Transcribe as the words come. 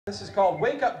This is called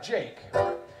Wake Up Jake.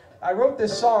 I wrote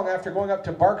this song after going up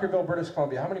to Barkerville, British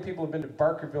Columbia. How many people have been to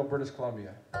Barkerville, British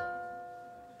Columbia?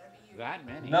 That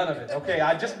many? None of it. Okay,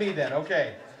 just me then.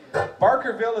 Okay.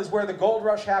 Barkerville is where the gold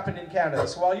rush happened in Canada.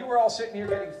 So while you were all sitting here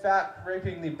getting fat,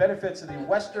 reaping the benefits of the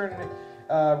western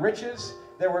riches,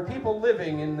 there were people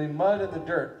living in the mud and the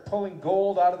dirt, pulling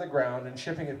gold out of the ground and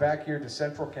shipping it back here to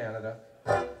central Canada.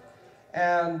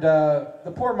 And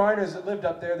the poor miners that lived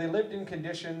up there, they lived in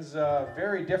conditions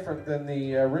very different than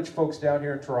the rich folks down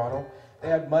here in Toronto. They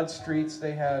had mud streets,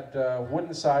 they had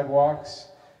wooden sidewalks,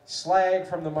 slag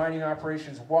from the mining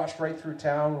operations washed right through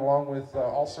town, along with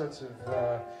all sorts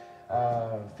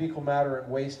of fecal matter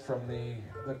and waste from the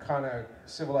kind of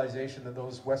civilization that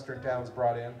those western towns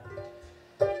brought in.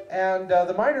 And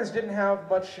the miners didn't have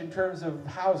much in terms of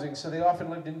housing, so they often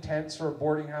lived in tents or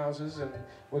boarding houses and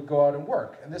would go out and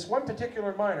work. And this one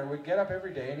particular miner would get up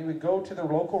every day and he would go to the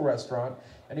local restaurant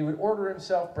and he would order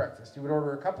himself breakfast. He would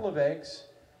order a couple of eggs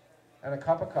and a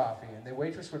cup of coffee, and the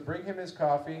waitress would bring him his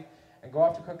coffee and go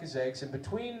off to cook his eggs. And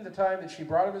between the time that she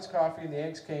brought him his coffee and the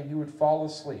eggs came, he would fall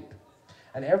asleep.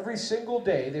 And every single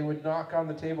day they would knock on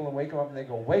the table and wake him up and they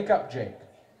go, "Wake up, Jake."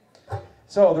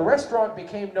 So the restaurant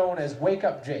became known as Wake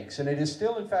Up Jake's, and it is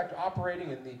still in fact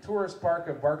operating in the tourist park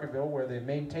of Barkerville, where they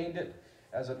maintained it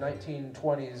as a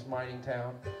 1920s mining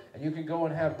town. And you can go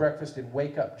and have breakfast in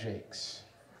Wake Up Jake's.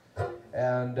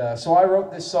 And so I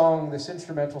wrote this song, this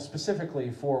instrumental, specifically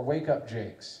for Wake Up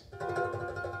Jake's.